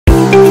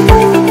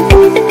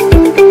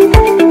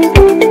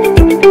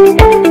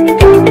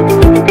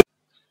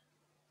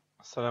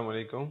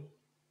Assalamualaikum.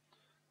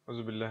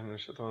 Auzubillahi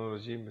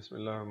minash-shaitanir-rajeem.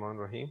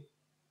 Bismillahir-rahmanir-rahim.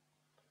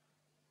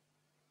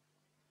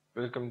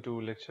 Welcome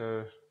to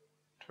lecture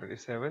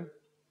 27.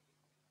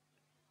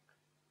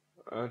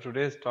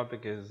 Today's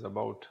topic is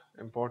about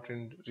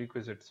important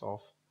requisites of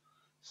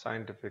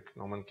scientific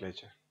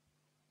nomenclature.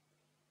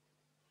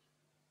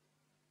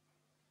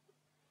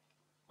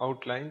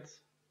 Outlines.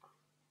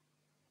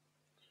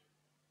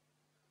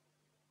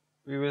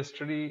 We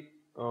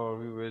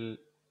will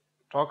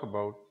talk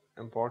about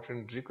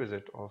important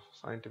requisite of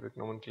scientific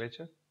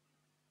nomenclature,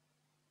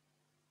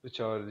 which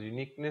are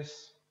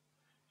uniqueness,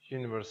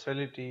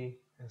 universality,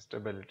 and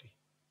stability.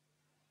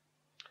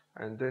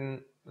 And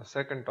then the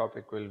second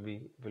topic will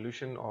be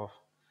evolution of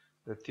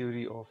the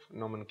theory of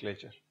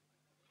nomenclature.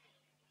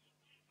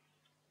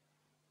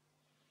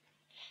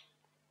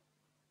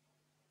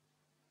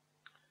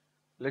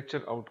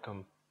 Lecture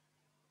outcome.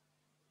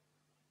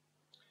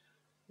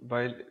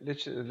 By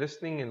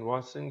listening and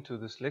watching to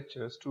this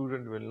lecture,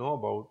 student will know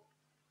about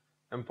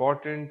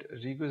important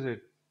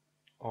requisite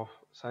of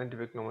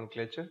scientific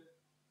nomenclature,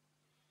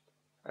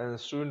 and the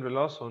student will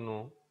also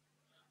know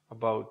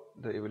about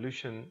the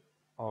evolution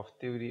of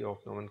theory of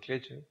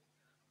nomenclature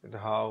and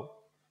how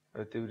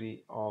the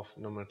theory of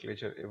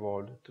nomenclature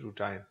evolved through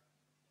time.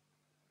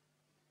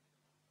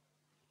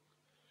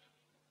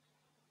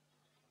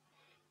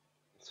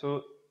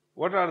 So,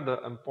 what are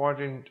the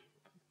important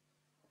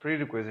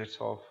prerequisites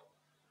of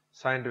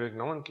scientific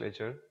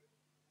nomenclature?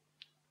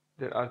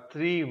 There are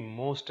three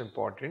most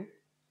important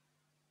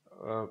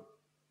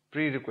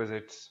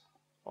prerequisites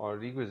or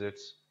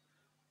requisites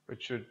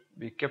which should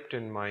be kept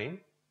in mind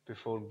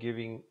before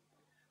giving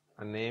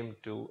a name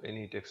to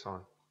any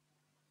taxon.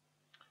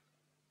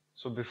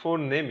 So before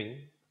naming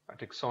a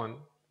taxon,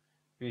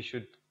 we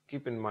should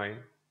keep in mind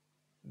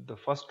the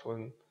first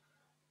one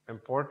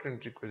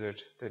important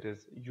requisite, that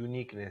is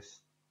uniqueness.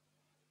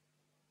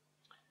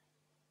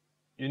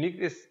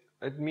 Uniqueness,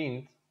 it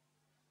means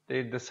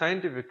that the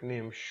scientific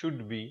name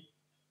should be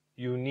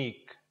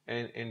unique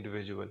and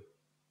individual.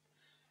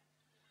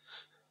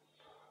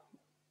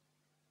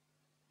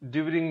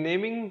 During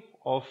naming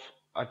of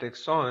a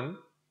taxon,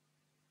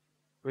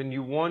 when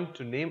you want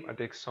to name a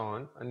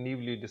taxon, a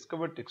newly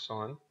discovered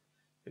taxon,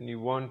 when you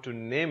want to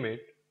name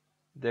it,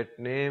 that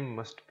name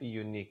must be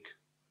unique.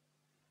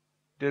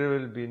 There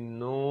will be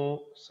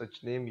no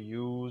such name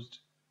used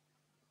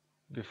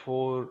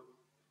before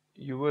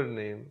your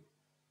name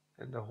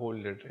in the whole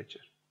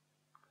literature.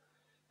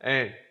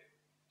 And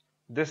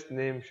this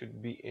name should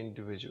be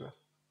individual.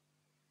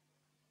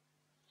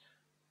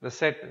 The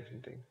second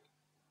thing,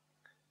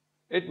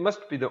 it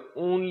must be the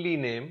only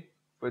name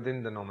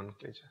within the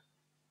nomenclature.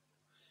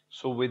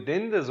 So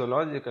within the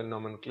zoological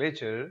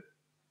nomenclature,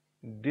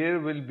 there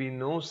will be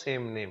no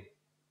same name.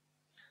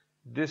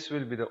 This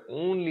will be the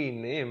only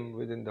name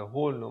within the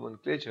whole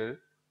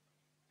nomenclature.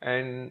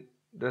 And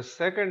the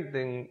second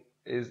thing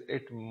is,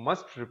 it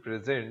must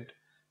represent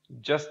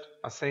just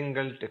a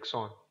single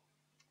taxon.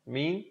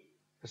 Mean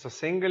it's a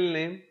single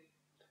name,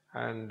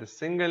 and the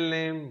single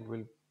name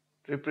will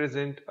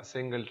represent a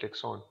single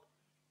taxon.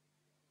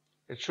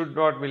 It should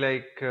not be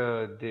like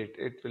that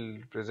it will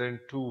represent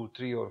 2,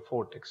 3 or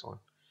 4 taxon,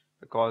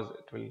 because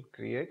it will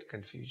create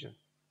confusion.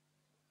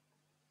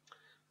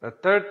 The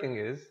third thing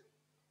is,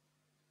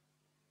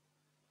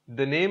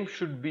 the name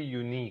should be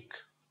unique,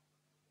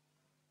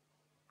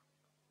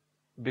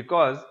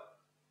 because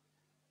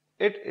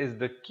it is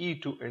the key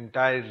to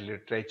entire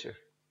literature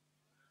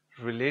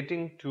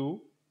relating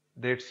to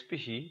that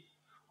species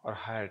or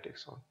higher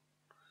taxon.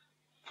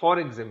 For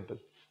example,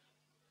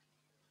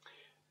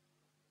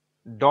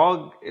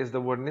 dog is the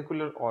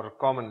vernacular or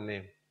common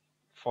name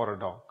for a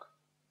dog,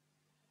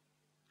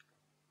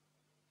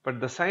 but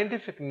the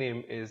scientific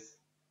name is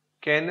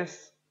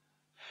Canis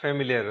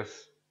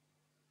familiaris.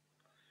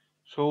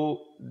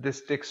 So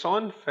this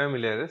taxon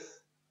familiaris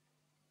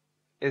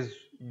is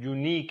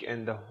unique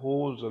in the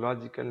whole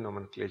zoological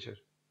nomenclature.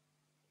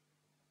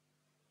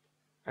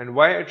 And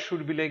why it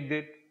should be like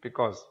that?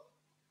 Because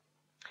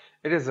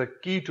it is a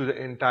key to the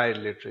entire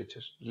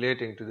literature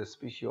relating to the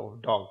species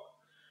of dog.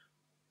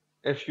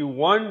 If you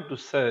want to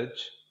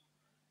search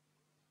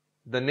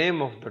the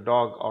name of the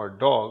dog or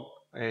dog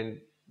and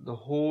the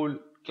whole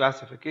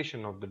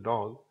classification of the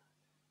dog,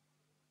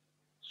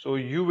 so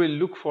you will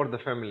look for the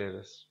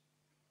familiaris.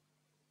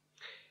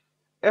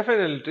 If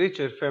in a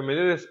literature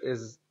familiaris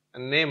is a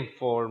name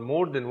for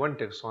more than one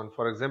taxon,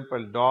 for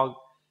example, dog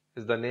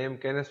is the name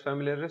Canis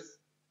familiaris,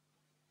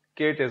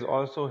 cat is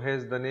also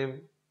has the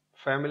name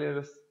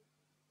familiaris,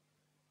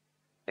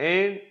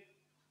 and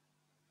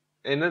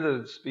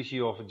another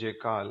species of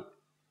jackal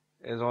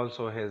is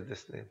also has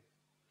this name.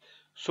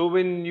 So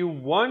when you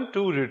want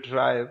to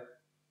retrieve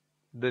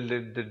the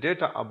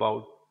data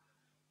about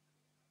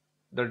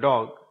the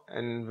dog,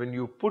 and when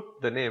you put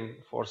the name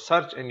for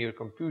search in your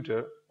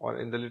computer or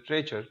in the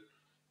literature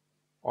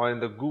or in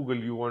the Google,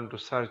 you want to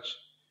search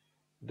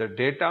the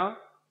data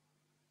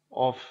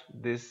of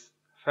this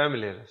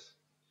familiaris.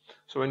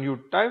 So when you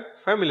type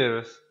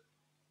familiaris,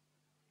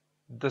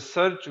 the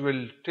search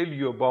will tell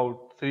you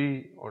about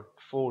 3 or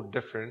 4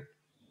 different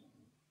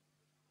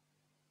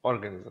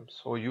organisms.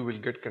 So you will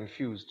get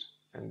confused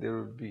and there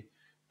will be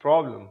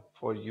problem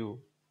for you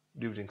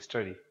during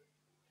study.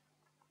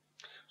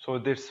 So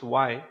that's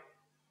why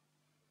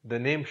the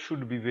name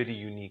should be very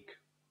unique.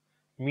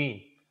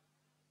 Mean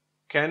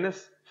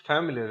Canis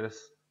familiaris,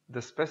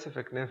 the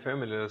specific name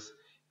familiaris,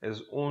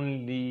 is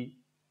only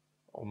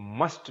or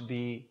must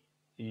be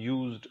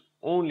used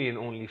only and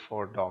only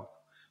for dog,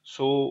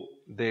 so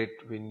that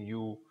when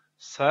you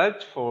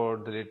search for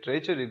the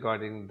literature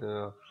regarding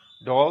the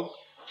dog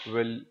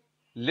will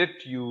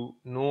let you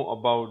know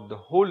about the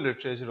whole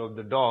literature of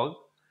the dog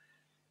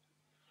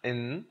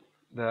in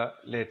the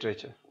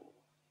literature.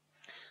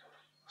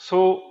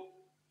 So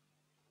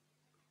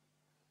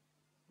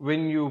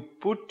when you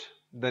put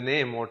the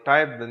name or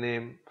type the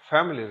name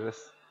familiaris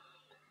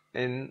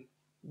in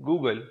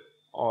Google,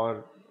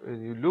 or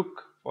when you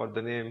look for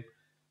the name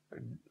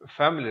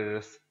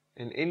familiaris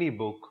in any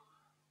book,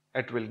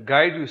 it will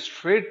guide you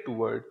straight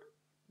toward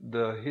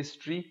the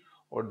history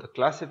or the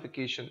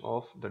classification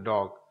of the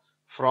dog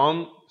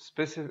from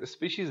specific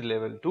species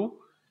level to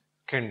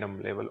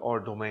kingdom level or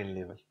domain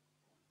level.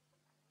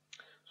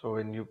 So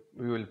when you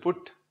will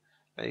put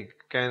like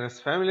Canis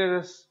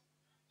familiaris,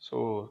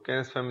 so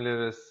Canis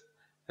familiaris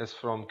is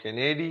from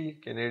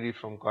Canidae, Canidae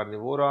from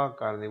Carnivora,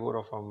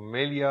 Carnivora from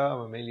Mammalia,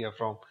 Mammalia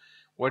from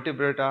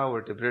Vertebrata,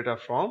 Vertebrata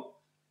from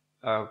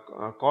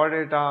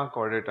Chordata,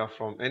 Chordata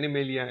from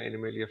Animalia,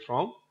 Animalia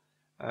from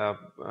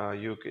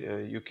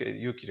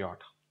Eukaryota.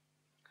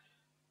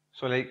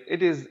 So like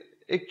it is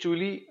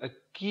actually a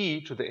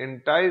key to the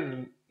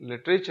entire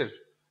literature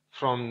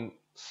from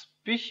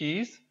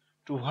species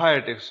to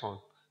higher taxon.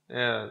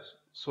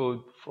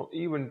 So from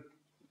even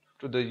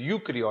to the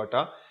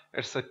Eukaryota,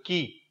 it's a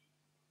key.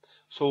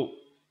 So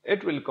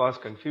it will cause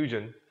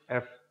confusion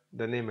if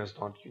the name is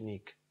not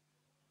unique.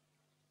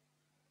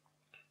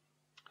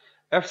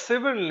 If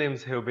several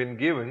names have been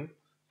given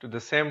to the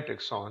same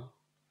taxon,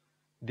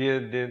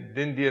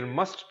 then there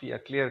must be a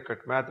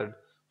clear-cut method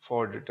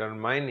for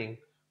determining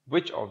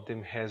which of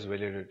them has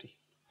validity.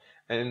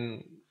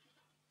 And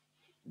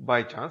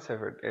by chance,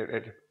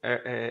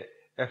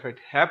 if it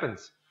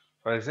happens,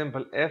 for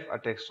example, if a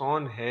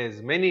taxon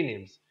has many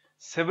names,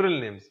 several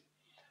names,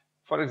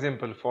 for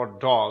example, for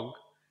dog,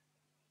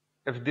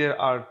 if there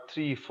are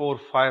 3, 4,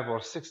 5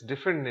 or 6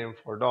 different names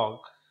for dog,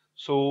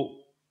 so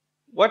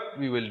what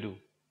we will do?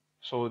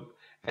 So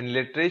in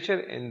literature,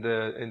 in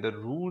the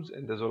rules,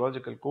 in the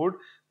zoological code,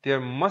 there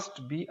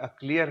must be a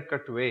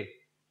clear-cut way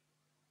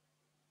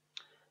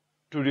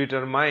to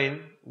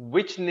determine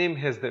which name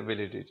has the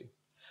validity.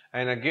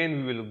 And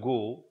again, we will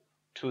go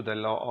to the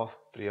law of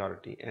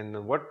priority.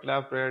 And what law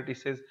of priority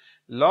says?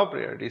 Law of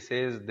priority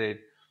says that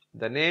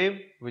the name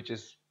which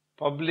is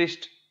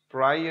published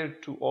prior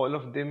to all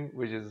of them,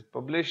 which is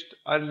published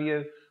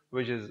earlier,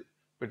 which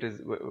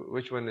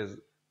one is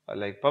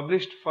like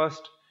published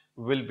first,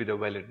 will be the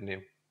valid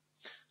name.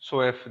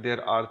 So if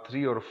there are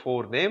 3 or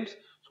 4 names,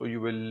 so you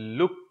will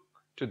look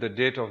to the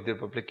date of their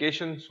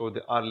publication. So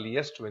the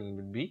earliest one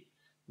will be,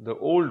 the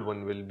old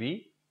one will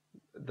be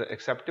the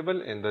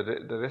acceptable, and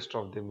the rest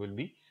of them will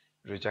be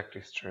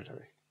rejected straight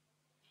away.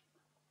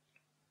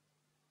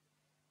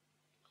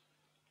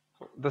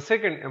 The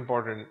second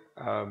important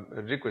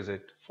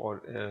requisite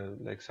for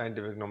like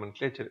scientific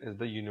nomenclature is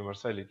the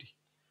universality.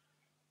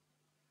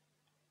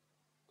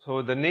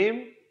 So the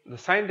name, the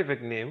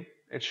scientific name,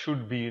 it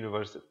should be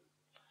universal.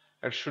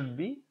 It should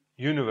be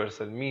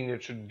universal, mean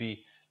it should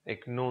be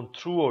like known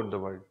throughout the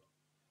world,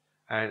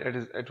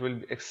 and it will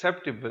be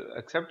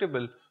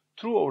acceptable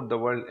throughout the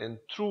world and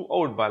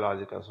throughout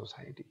biological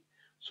society.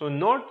 So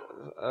not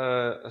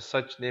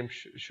such name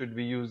should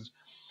be used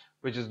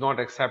which is not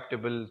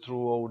acceptable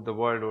throughout the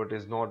world or it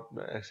is not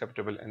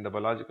acceptable in the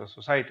biological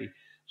society.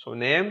 So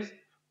names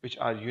which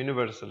are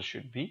universal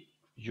should be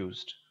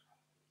used.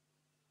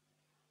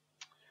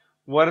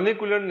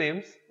 Vernacular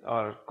names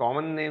or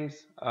common names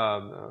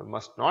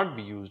must not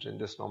be used in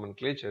this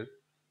nomenclature,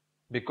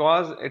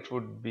 because it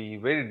would be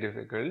very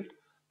difficult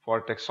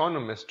for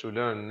taxonomists to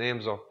learn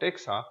names of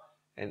taxa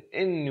and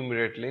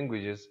innumerate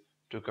languages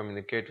to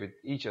communicate with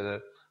each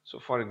other. So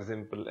for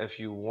example, if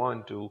you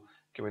want to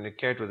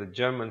communicate with a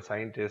German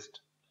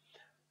scientist,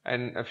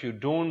 and if you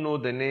don't know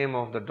the name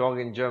of the dog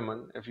in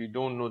German, if you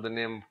don't know the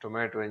name of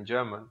tomato in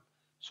German,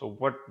 so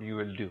what you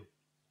will do?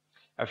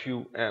 If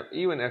you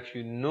even if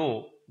you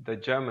know the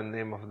German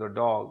name of the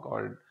dog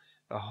or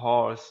the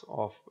horse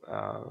of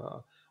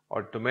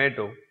or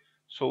tomato,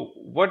 so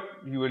what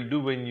you will do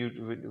when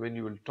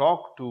you will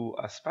talk to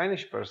a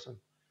Spanish person?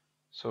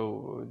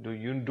 So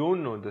you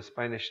don't know the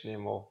Spanish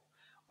name of,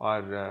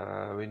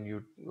 or when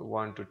you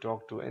want to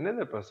talk to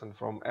another person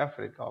from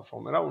Africa,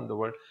 from around the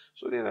world,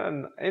 so there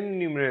are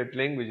innumerate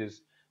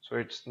languages. So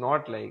it's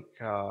not like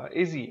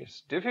easy;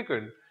 it's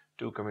difficult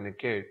to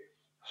communicate.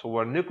 So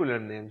vernacular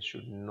names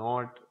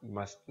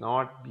must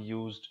not be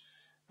used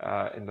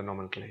in the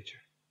nomenclature.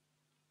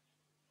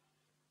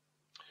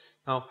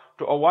 Now,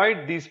 to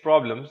avoid these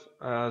problems,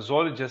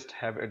 zoologists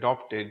have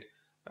adopted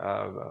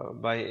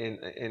by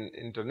an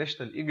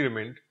international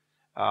agreement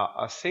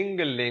a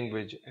single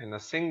language and a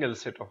single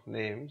set of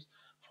names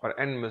or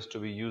NMS to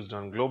be used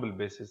on global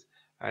basis,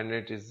 and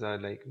it is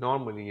like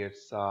normally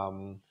it's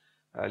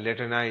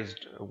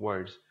Latinized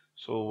words.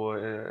 So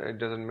it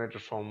doesn't matter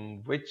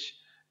from which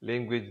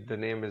language the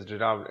name is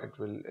derived, it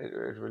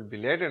will be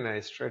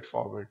Latinized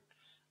straightforward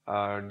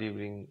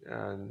during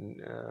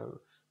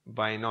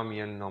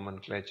binomial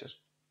nomenclature.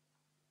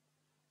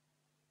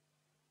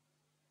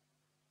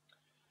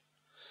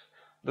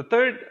 The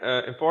third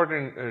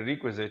important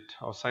requisite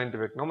of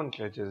scientific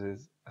nomenclatures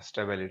is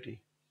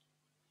stability.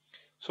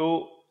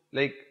 So,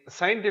 like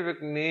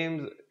scientific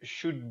names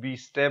should be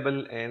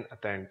stable and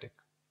authentic.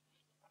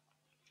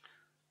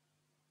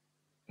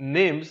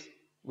 Names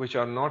which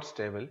are not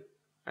stable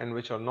and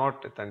which are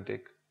not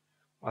authentic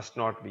must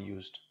not be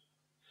used,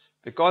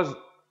 because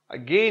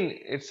again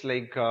it's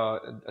like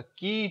a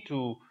key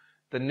to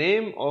the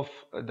name of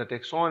the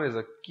taxon is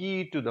a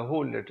key to the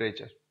whole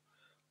literature.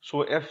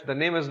 So if the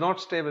name is not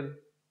stable,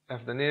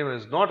 if the name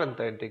is not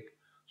authentic,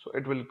 so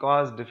it will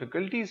cause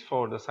difficulties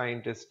for the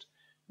scientist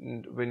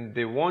when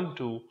they want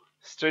to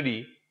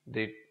study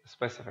the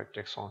specific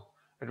taxon.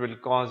 It will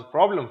cause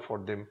problem for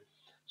them.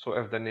 So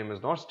if the name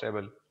is not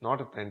stable, not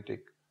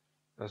authentic,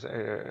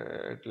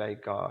 it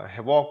like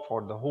havoc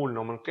for the whole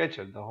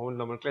nomenclature. The whole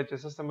nomenclature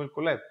system will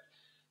collapse.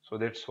 So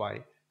that's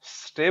why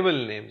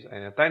stable names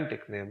and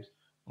authentic names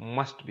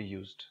must be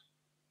used.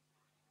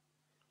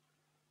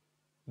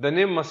 The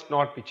name must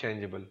not be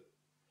changeable.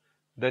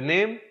 The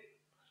name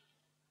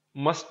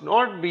must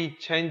not be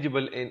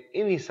changeable in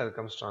any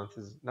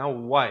circumstances. Now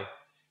why?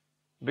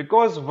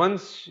 Because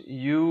once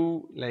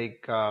you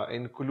like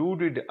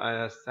included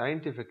a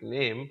scientific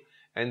name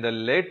in the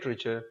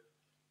literature,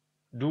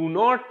 do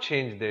not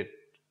change that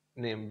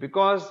name,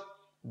 because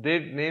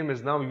that name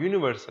is now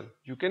universal.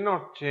 You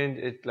cannot change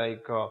it.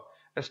 Like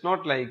it's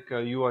not like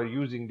you are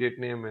using that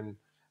name in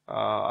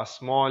a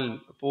small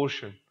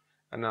portion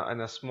and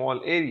in a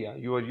small area.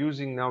 You are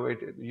using now it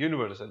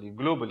universally,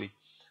 globally.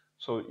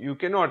 So you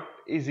cannot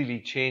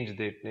easily change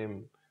that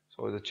name.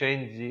 So the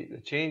change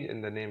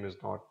in the name is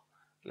not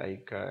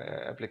like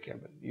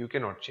applicable. You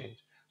cannot change.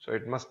 So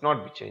it must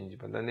not be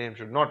changeable. The name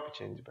should not be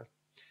changeable.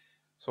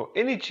 So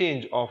any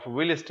change of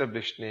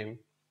well-established name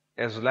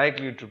is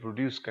likely to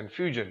produce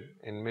confusion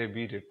and may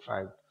be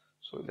retrieved.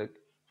 So like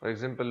for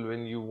example,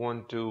 when you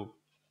want to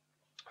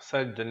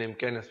search the name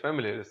Canis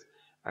familiaris,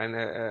 and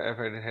if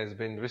it has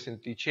been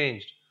recently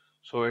changed,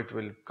 so it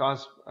will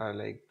cause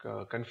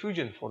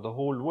confusion for the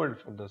whole world,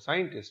 for the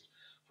scientists,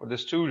 for the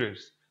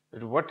students,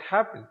 that what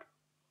happened.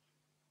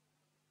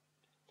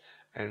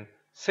 And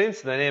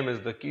since the name is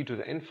the key to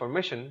the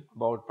information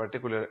about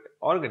particular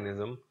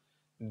organism,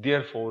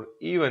 therefore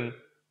even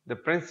the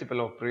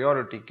principle of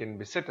priority can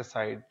be set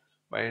aside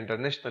by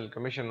International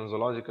Commission on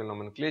Zoological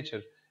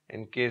Nomenclature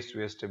in case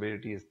where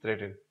stability is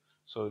threatened.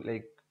 So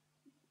like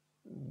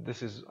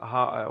this is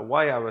how,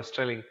 why I was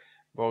telling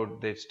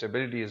about that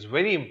stability is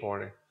very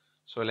important.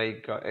 So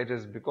like it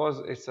is because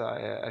it's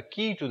a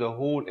key to the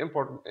whole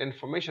important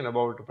information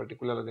about a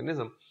particular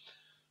organism.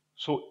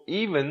 So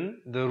even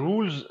the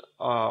rules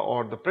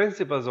or the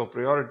principles of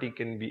priority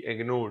can be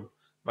ignored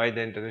by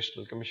the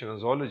International Commission on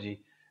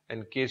Zoology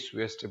in case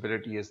where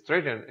stability is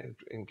threatened,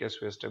 in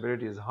case where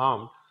stability is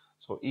harmed.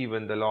 So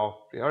even the law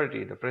of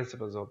priority, the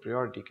principles of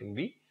priority can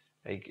be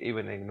like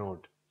even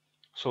ignored.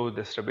 So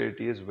the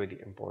stability is very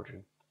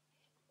important.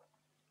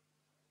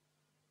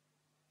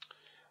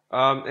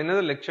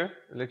 Another lecture,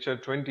 lecture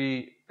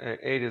 28,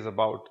 is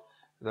about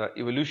the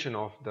evolution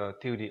of the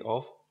theory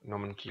of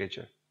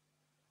nomenclature.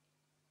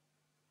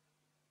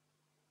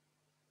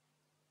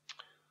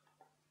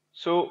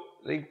 So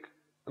like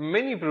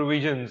many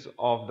provisions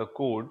of the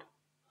code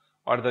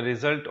are the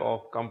result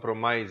of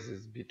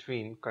compromises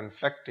between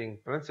conflicting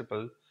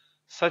principles.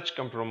 Such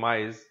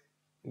compromise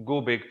go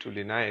back to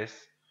Linnaeus,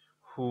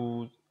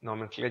 whose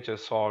nomenclature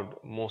solved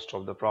most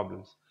of the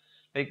problems.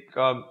 Like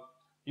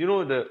you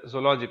know, the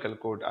zoological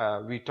code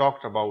we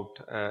talked about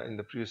in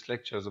the previous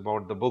lectures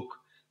about the book.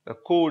 The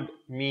code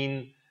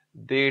mean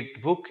that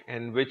book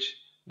in which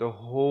the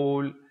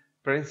whole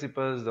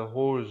principles, the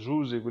whole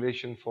rules,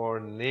 regulation for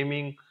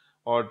naming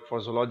or for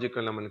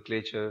zoological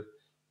nomenclature,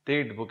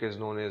 that book is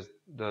known as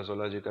the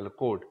zoological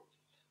code.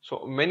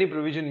 So many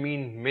provision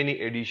mean many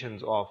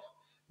editions of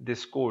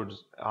these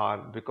codes are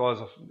because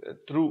of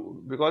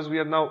because we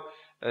are now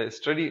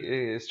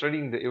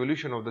studying the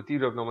evolution of the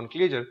theory of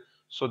nomenclature.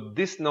 So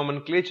this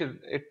nomenclature,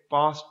 it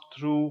passed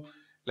through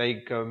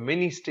like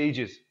many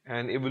stages,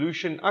 and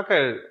evolution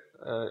occurred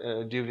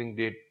during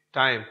that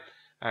time,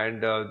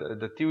 and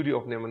the theory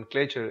of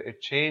nomenclature, it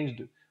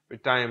changed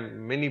with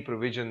time. Many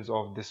provisions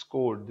of this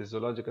code, this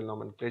zoological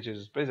nomenclature,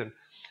 is present.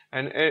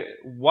 And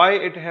why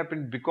it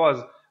happened?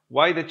 Because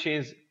why the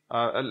change?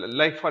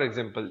 Like for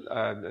example,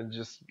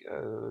 just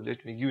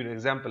let me give you an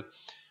example.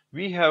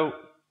 We have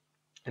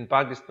in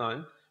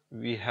Pakistan,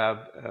 we have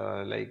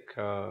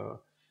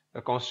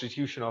a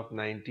constitution of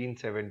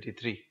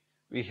 1973.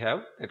 We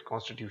have that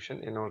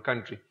constitution in our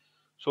country.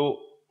 So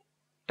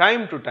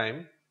time to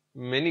time,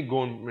 many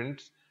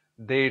governments,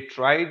 they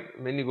tried,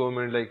 many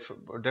government, like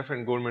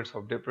different governments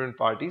of different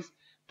parties,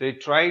 they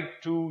tried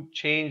to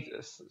change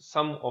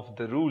some of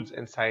the rules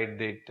inside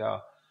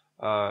that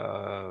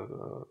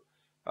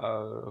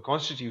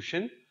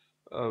constitution,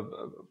 uh,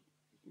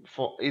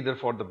 for either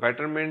for the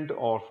betterment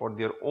or for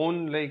their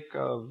own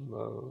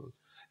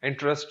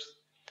interests,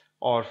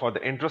 or for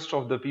the interest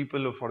of the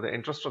people or for the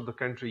interest of the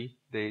country.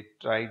 They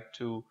tried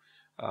to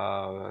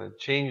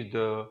change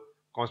the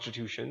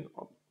constitution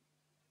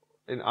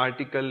in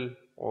article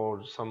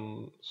or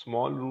some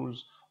small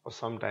rules, or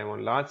sometime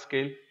on large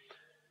scale.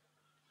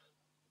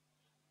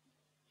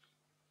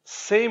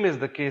 Same is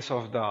the case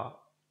of the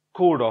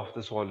code of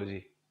the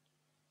zoology.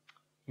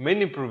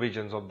 Many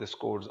provisions of this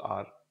codes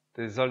are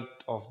the result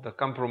of the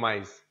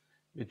compromise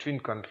between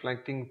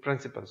conflicting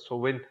principles. So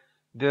when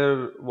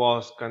there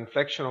was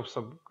confliction of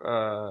some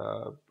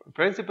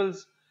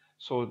principles,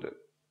 so the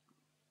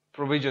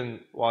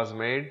provision was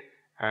made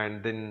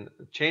and then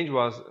change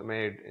was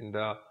made in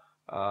the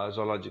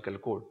zoological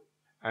code.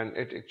 And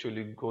it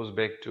actually goes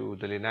back to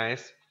the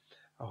Linnaeus,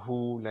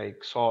 who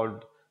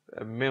solved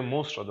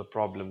most of the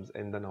problems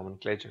in the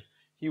nomenclature.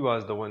 He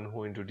was the one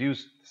who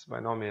introduced this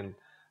binomial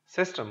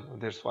system.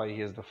 That's why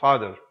he is the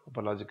father of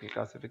biological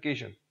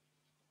classification.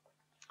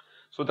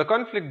 So the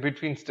conflict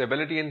between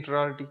stability and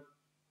priority,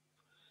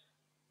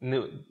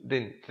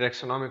 then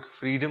taxonomic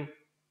freedom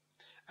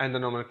and the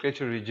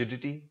nomenclature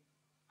rigidity,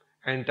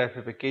 and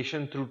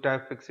typification through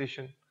type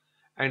fixation,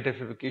 and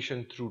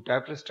typification through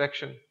type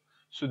restriction.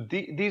 So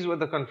these were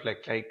the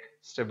conflict, like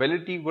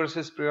stability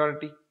versus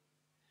priority.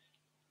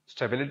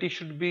 Stability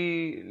should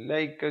be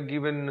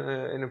given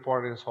an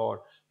importance,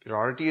 or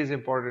priority is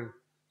important.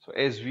 So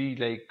as we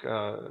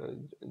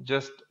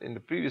just in the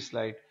previous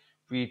slide,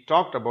 we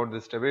talked about the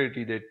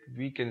stability, that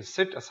we can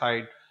sit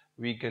aside,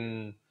 we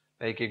can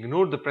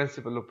ignore the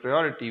principle of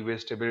priority where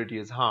stability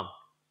is harmed.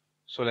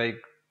 So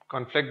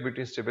conflict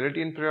between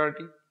stability and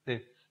priority,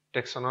 then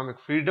taxonomic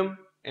freedom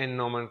and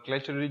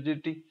nomenclature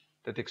rigidity.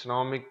 The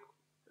taxonomic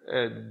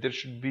there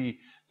should be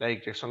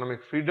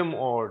taxonomic freedom,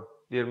 or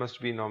there must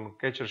be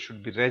nomenclature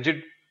should be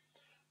rigid.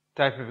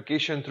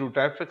 Typification through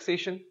type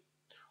fixation,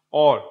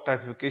 or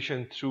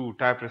typification through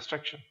type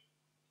restriction.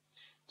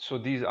 So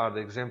these are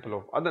the example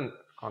of other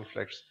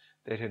conflicts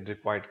that had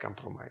required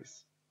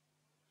compromises.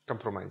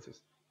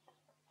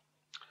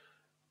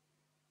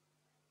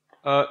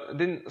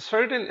 Then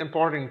certain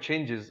important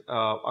changes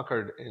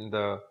occurred in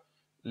the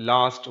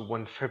last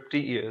 150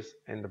 years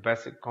in the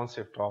basic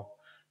concept of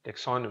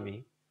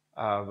taxonomy,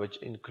 which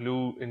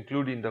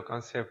including the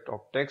concept of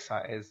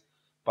taxa as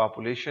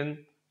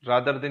population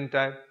rather than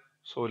type.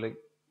 So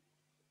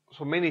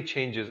many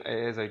changes,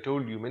 as I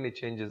told you, many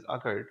changes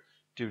occurred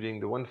during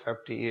the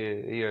 150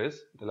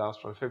 years, the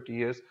last 150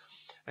 years.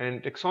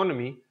 And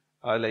taxonomy,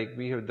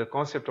 we have the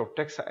concept of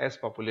taxa as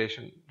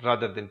population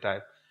rather than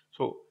type.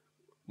 So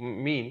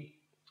mean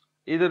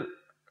either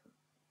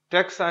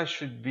taxa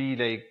should be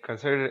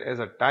considered as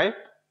a type,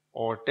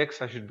 or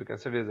taxa should be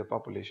considered as a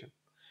population.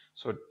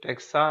 So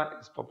taxa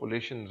is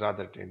population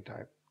rather than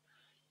type.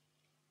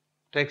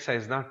 Taxa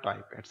is not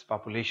type, it's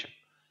population,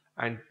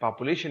 and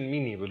population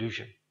mean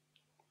evolution.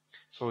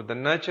 So the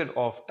nature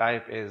of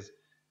type is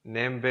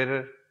name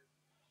bearer,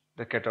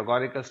 the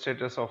categorical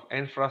status of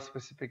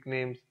infra-specific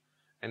names,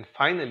 and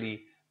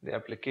finally the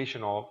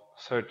application of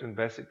certain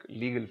basic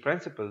legal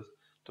principles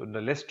to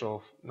the list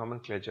of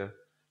nomenclature,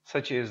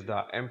 such as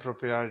the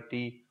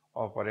impropriety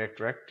of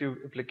retroactive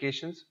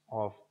applications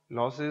of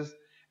losses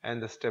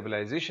and the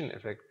stabilization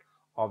effect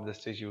of the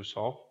statutes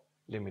of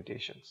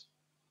limitations.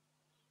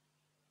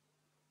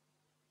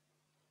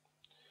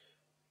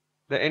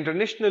 The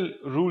international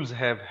rules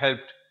have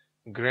helped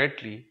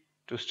greatly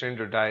to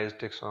standardize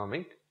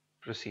taxonomic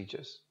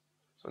procedures.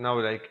 So now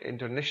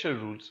international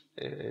rules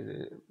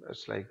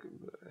it's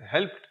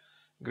helped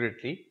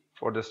greatly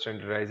for the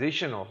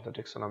standardization of the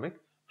taxonomic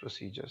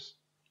procedures,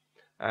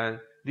 and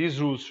these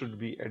rules should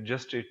be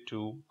adjusted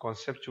to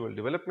conceptual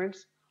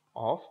developments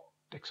of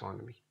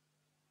taxonomy.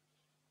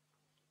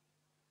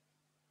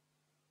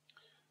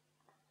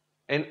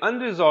 An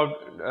unresolved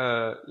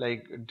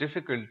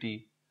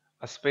difficulty,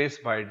 a space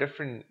by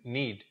different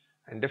need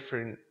and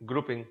different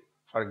grouping.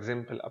 For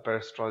example, a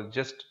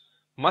parasitologist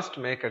must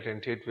make a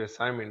tentative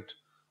assignment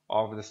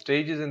of the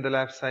stages in the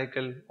life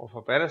cycle of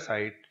a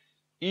parasite,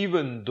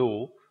 even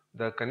though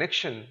the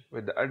connection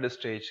with the other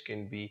stage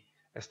can be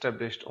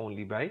established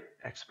only by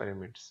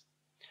experiments.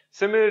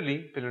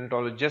 Similarly,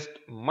 paleontologists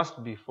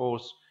must be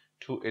forced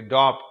to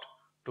adopt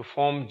to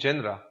form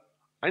genera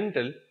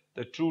until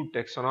the true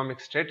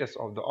taxonomic status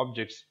of the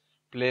objects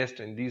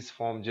placed in these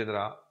form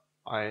genera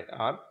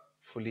are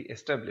fully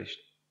established.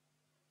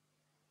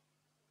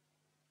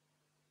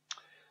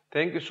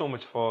 Thank you so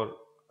much for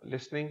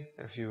listening.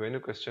 If you have any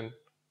question,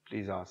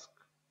 please ask.